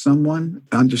forgive someone,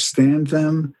 understand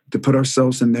them, to put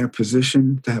ourselves in their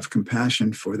position, to have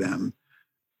compassion for them,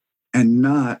 and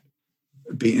not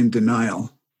be in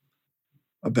denial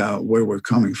about where we're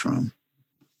coming from,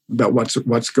 about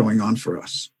what's going on for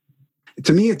us.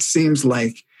 To me, it seems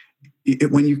like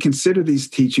when you consider these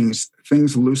teachings,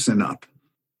 things loosen up.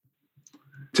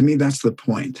 To me, that's the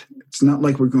point. It's not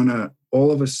like we're going to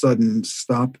all of a sudden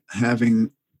stop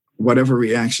having whatever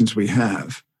reactions we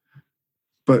have,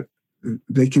 but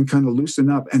they can kind of loosen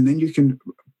up. And then you can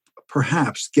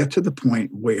perhaps get to the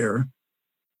point where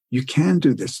you can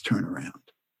do this turnaround.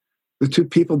 The two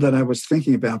people that I was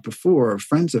thinking about before are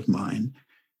friends of mine.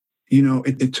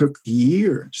 It took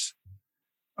years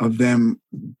of them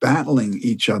battling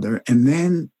each other, and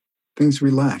then things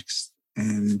relaxed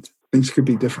and things could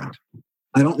be different.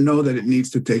 I don't know that it needs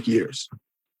to take years.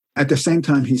 At the same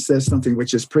time, he says something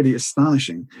which is pretty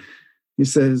astonishing. He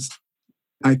says,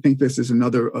 I think this is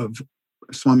another of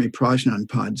Swami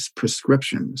Prajnanpad's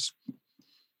prescriptions,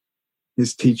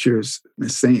 his teacher's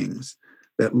sayings,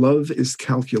 that love is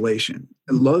calculation.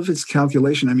 And love is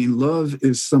calculation. Love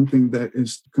is something that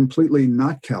is completely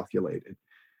not calculated.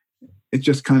 It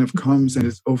just kind of comes and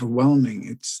it's overwhelming.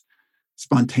 It's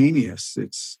spontaneous.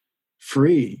 It's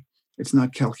free. It's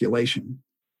not calculation.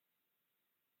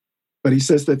 But he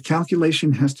says that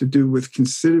calculation has to do with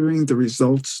considering the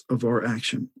results of our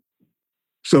action.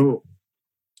 So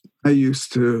I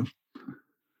used to,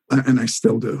 and I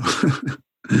still do,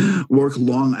 work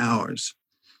long hours.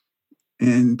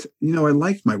 And, I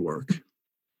like my work.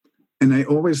 And I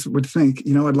always would think,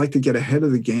 I'd like to get ahead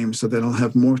of the game so that I'll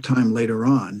have more time later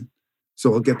on.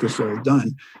 So I'll get this all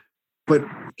done. But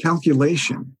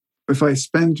calculation, if I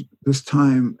spend this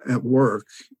time at work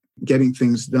getting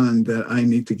things done that I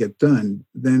need to get done,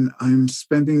 then I'm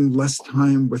spending less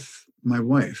time with my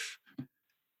wife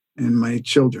and my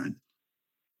children.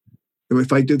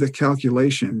 If I do the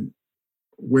calculation,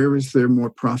 where is there more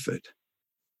profit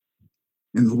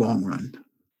in the long run?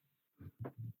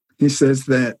 He says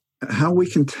that how we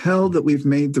can tell that we've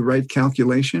made the right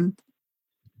calculation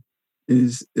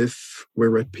is if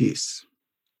we're at peace,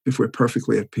 if we're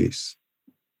perfectly at peace.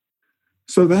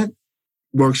 So that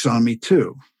works on me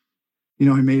too.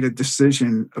 I made a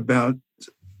decision about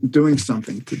doing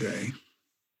something today,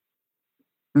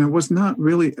 and I was not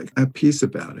really at peace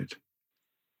about it.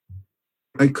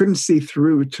 I couldn't see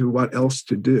through to what else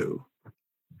to do.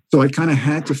 So I kind of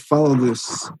had to follow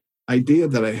this idea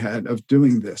that I had of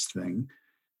doing this thing.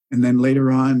 And then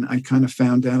later on, I kind of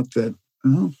found out that,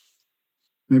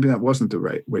 maybe that wasn't the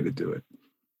right way to do it.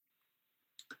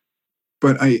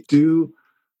 But I do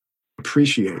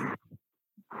appreciate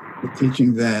the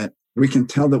teaching that we can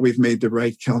tell that we've made the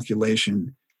right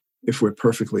calculation if we're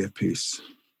perfectly at peace.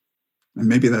 And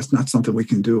maybe that's not something we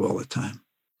can do all the time.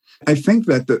 I think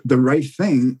that the right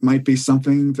thing might be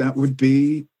something that would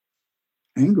be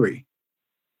angry.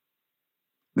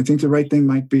 I think the right thing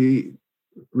might be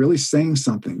really saying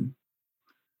something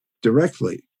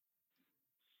directly.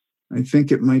 I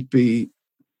think it might be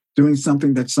doing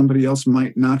something that somebody else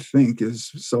might not think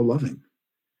is so loving.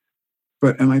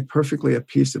 But am I perfectly at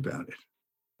peace about it?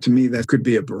 To me, that could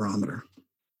be a barometer.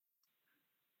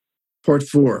 Part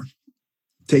 4,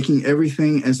 taking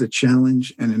everything as a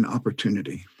challenge and an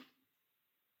opportunity.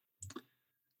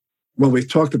 Well,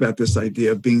 we've talked about this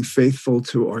idea of being faithful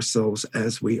to ourselves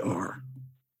as we are.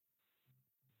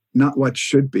 Not what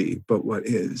should be, but what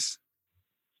is.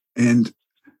 And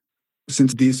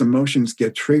since these emotions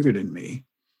get triggered in me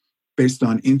based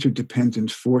on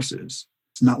interdependent forces,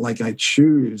 it's not like I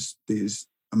choose these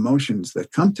emotions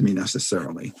that come to me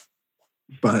necessarily,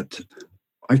 but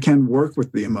I can work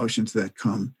with the emotions that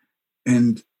come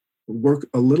and work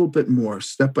a little bit more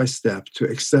step by step to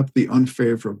accept the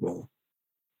unfavorable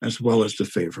as well as the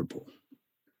favorable.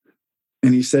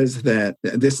 And he says that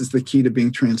this is the key to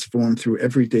being transformed through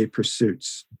everyday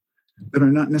pursuits that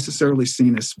are not necessarily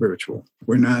seen as spiritual.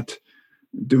 We're not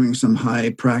doing some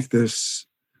high practice.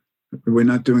 We're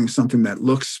not doing something that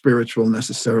looks spiritual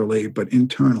necessarily, but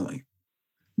internally,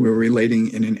 we're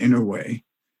relating in an inner way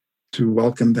to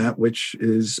welcome that which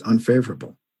is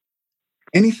unfavorable.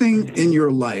 Anything in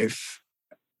your life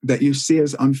that you see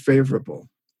as unfavorable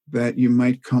that you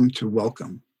might come to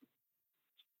welcome.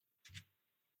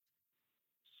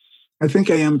 I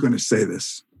think I am going to say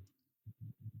this.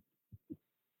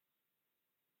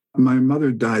 My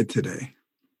mother died today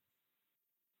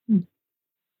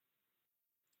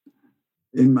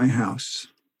in my house.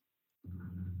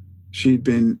 She'd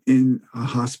been in a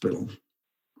hospital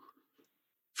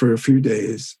for a few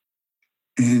days,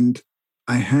 and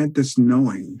I had this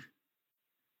knowing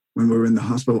when we were in the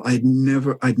hospital. I'd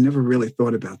never really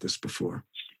thought about this before.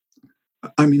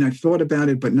 I mean, I thought about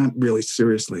it, but not really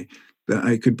seriously, that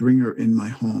I could bring her in my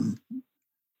home.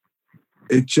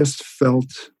 It just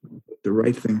felt the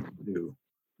right thing to do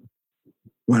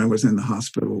when I was in the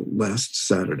hospital last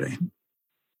Saturday.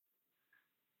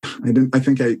 I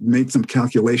think I made some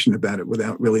calculation about it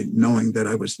without really knowing that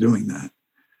I was doing that.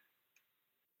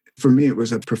 For me, it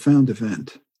was a profound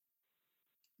event.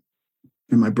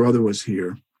 And my brother was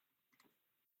here.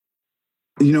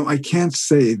 I can't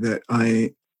say that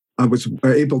I was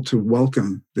able to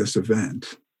welcome this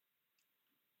event.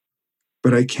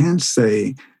 But I can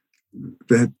say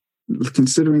that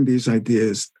considering these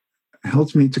ideas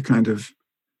helped me to kind of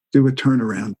do a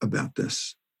turnaround about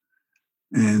this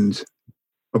and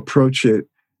approach it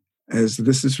as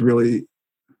this is really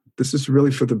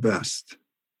for the best.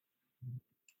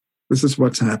 This is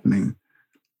what's happening.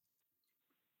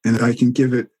 And I can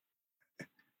give it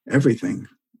everything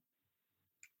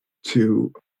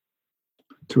to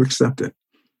accept it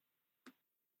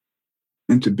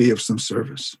and to be of some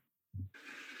service.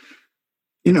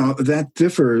 That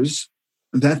differs,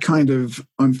 that kind of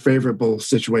unfavorable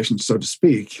situation, so to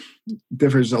speak,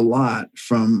 differs a lot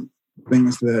from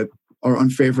things that are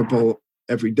unfavorable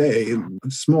every day,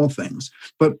 small things.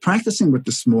 But practicing with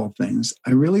the small things,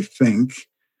 I really think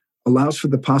allows for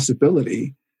the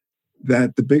possibility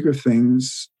that the bigger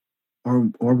things are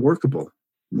workable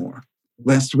more.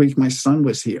 Last week, my son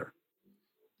was here.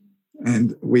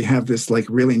 And we have this like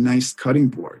really nice cutting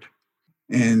board.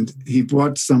 And he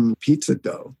bought some pizza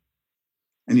dough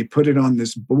and he put it on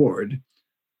this board.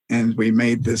 And we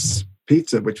made this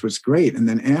pizza, which was great. And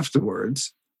then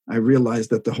afterwards, I realized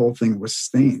that the whole thing was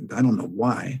stained. I don't know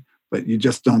why, but you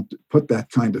just don't put that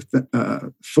kind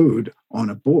of food on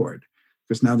a board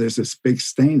because now there's this big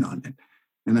stain on it.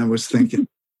 And I was thinking,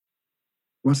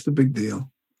 what's the big deal?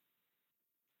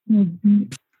 Mm-hmm.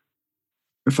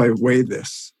 If I weigh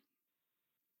this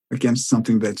against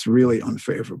something that's really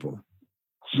unfavorable,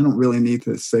 I don't really need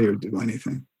to say or do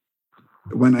anything.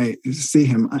 When I see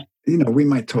him, we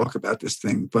might talk about this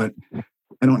thing, but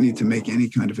I don't need to make any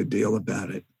kind of a deal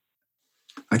about it.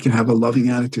 I can have a loving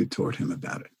attitude toward him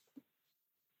about it.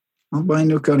 I'll buy a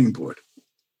new cutting board.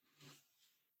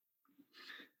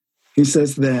 He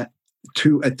says that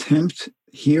to attempt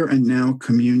here and now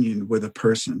communion with a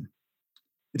person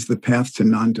is the path to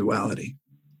non-duality.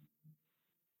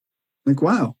 Like,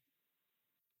 wow.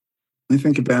 I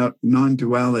think about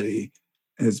non-duality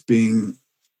as being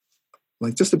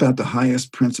like just about the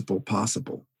highest principle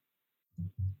possible,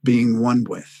 being one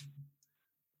with.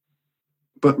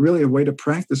 But really a way to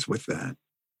practice with that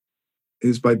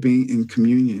is by being in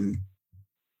communion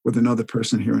with another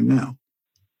person here and now.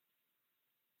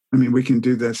 I mean, we can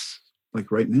do this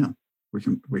like right now. We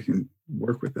can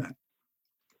work with that.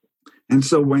 And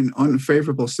so when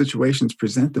unfavorable situations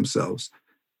present themselves,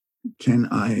 can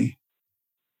I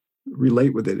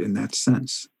relate with it in that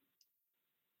sense?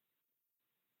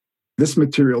 This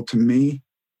material to me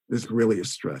is really a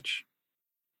stretch.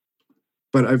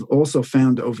 But I've also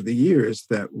found over the years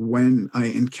that when I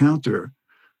encounter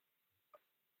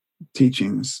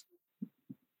teachings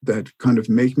that kind of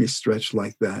make me stretch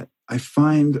like that, I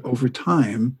find over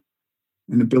time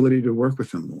an ability to work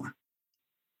with them more.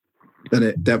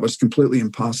 That was completely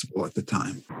impossible at the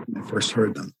time when I first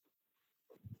heard them.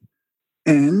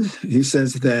 And he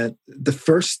says that the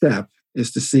first step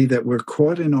is to see that we're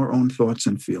caught in our own thoughts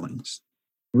and feelings,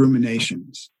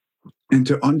 ruminations, and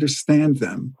to understand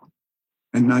them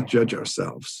and not judge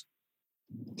ourselves.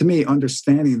 To me,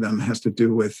 understanding them has to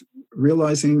do with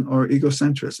realizing our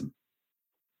egocentrism.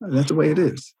 That's the way it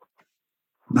is.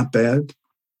 Not bad,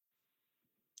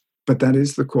 but that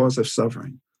is the cause of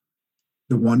suffering,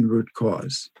 the one root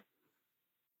cause.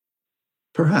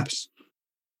 Perhaps.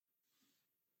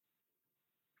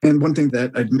 And one thing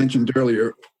that I'd mentioned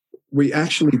earlier, we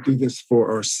actually do this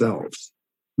for ourselves.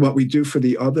 What we do for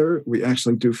the other, we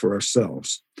actually do for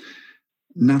ourselves.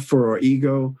 Not for our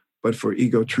ego, but for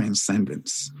ego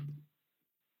transcendence.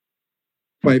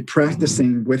 By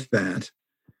practicing with that,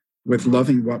 with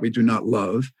loving what we do not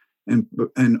love, and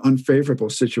unfavorable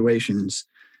situations,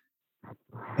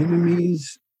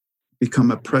 enemies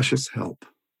become a precious help.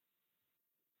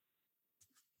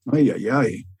 Ay, ay,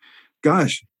 ay.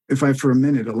 Gosh, if I for a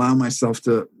minute allow myself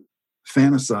to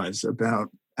fantasize about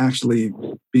actually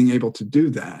being able to do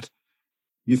that,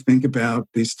 you think about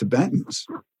these Tibetans,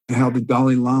 how the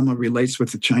Dalai Lama relates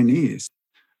with the Chinese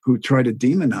who try to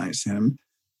demonize him,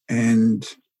 and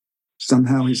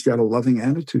somehow he's got a loving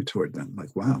attitude toward them.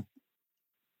 Like, wow.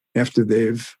 After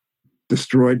they've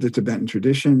destroyed the Tibetan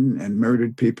tradition and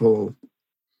murdered people,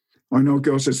 Arnaud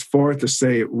goes as far to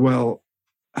say, well,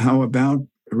 how about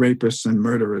rapists and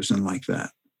murderers and like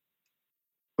that?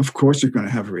 Of course you're going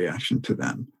to have a reaction to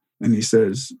them. And he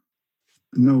says,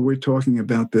 no, we're talking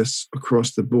about this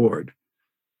across the board.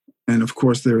 And of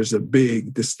course, there is a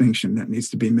big distinction that needs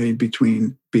to be made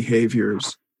between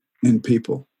behaviors and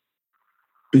people,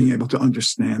 being able to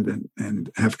understand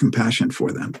and have compassion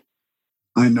for them.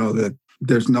 I know that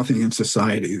there's nothing in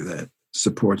society that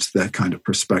supports that kind of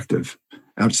perspective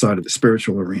outside of the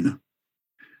spiritual arena.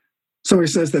 So he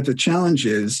says that the challenge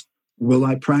is, will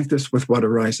I practice with what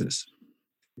arises?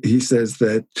 He says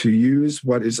that to use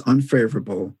what is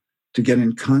unfavorable to get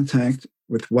in contact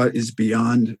with what is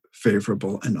beyond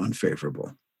favorable and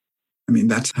unfavorable. I mean,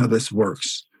 that's how this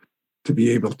works, to be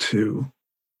able to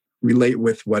relate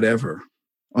with whatever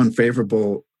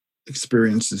unfavorable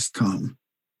experiences come,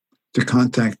 to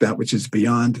contact that which is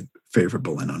beyond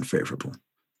favorable and unfavorable.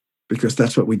 Because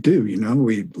that's what we do,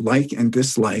 we like and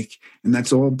dislike, and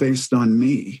that's all based on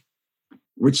me,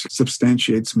 which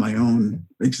substantiates my own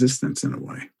existence in a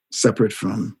way, separate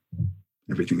from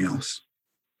everything else.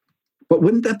 But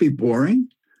wouldn't that be boring?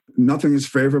 Nothing is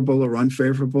favorable or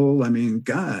unfavorable. I mean,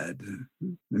 God,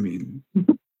 then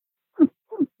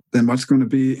what's going to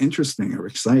be interesting or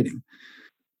exciting?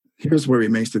 Here's where he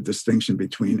makes the distinction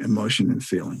between emotion and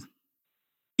feeling.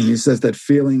 And he says that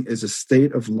feeling is a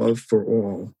state of love for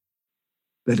all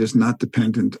that is not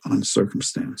dependent on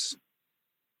circumstance.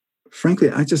 Frankly,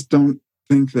 I just don't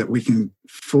think that we can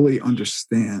fully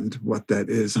understand what that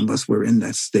is unless we're in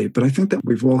that state. But I think that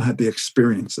we've all had the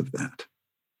experience of that.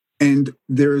 And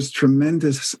there is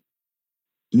tremendous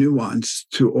nuance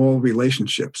to all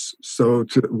relationships. So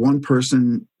to one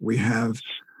person, we have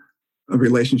a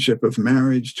relationship of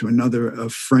marriage, to another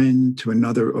of friend, to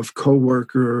another of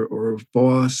coworker or of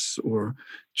boss or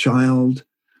child.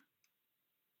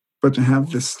 But to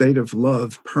have the state of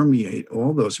love permeate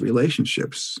all those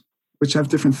relationships, which have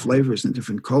different flavors and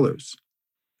different colors.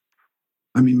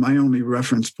 I mean, my only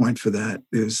reference point for that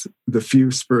is the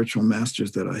few spiritual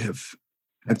masters that I have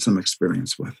had some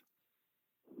experience with.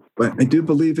 But I do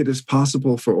believe it is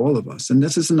possible for all of us. And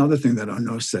this is another thing that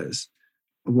Arnaud says.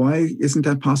 Why isn't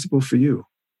that possible for you?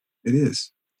 It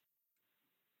is.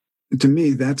 And to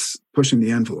me, that's pushing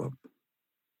the envelope.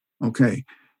 Okay.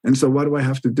 And so what do I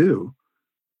have to do?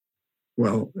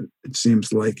 Well, it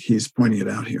seems like he's pointing it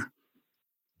out here.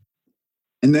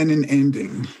 And then in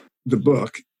ending the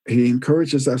book, he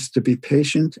encourages us to be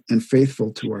patient and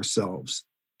faithful to ourselves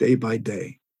day by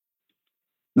day,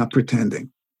 not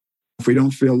pretending. If we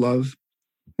don't feel love,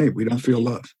 hey, we don't feel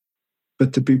love.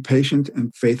 But to be patient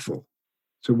and faithful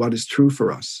to what is true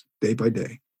for us day by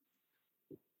day.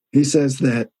 He says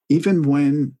that even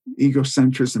when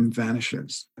egocentrism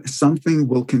vanishes, something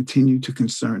will continue to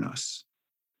concern us,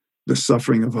 the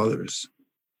suffering of others.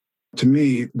 To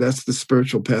me, that's the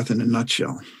spiritual path in a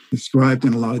nutshell, described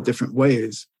in a lot of different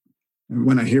ways. And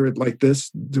when I hear it like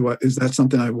this, is that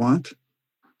something I want?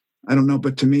 I don't know,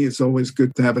 but to me, it's always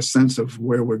good to have a sense of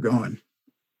where we're going.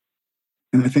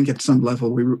 And I think at some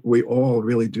level, we all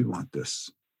really do want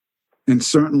this. And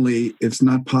certainly, it's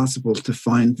not possible to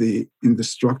find the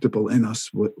indestructible in us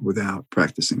without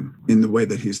practicing in the way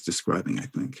that he's describing, I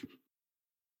think.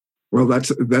 Well,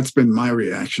 that's been my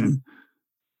reaction.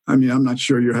 I mean, I'm not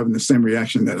sure you're having the same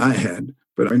reaction that I had,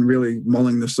 but I'm really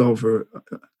mulling this over.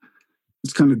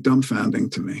 It's kind of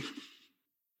dumbfounding to me.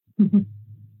 Mm-hmm.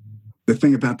 The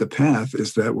thing about the path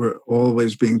is that we're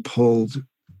always being pulled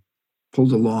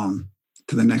along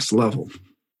to the next level.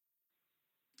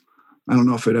 I don't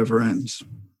know if it ever ends.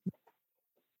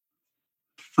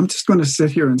 I'm just going to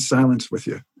sit here in silence with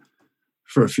you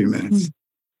for a few minutes.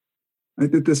 I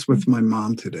did this with my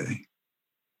mom today.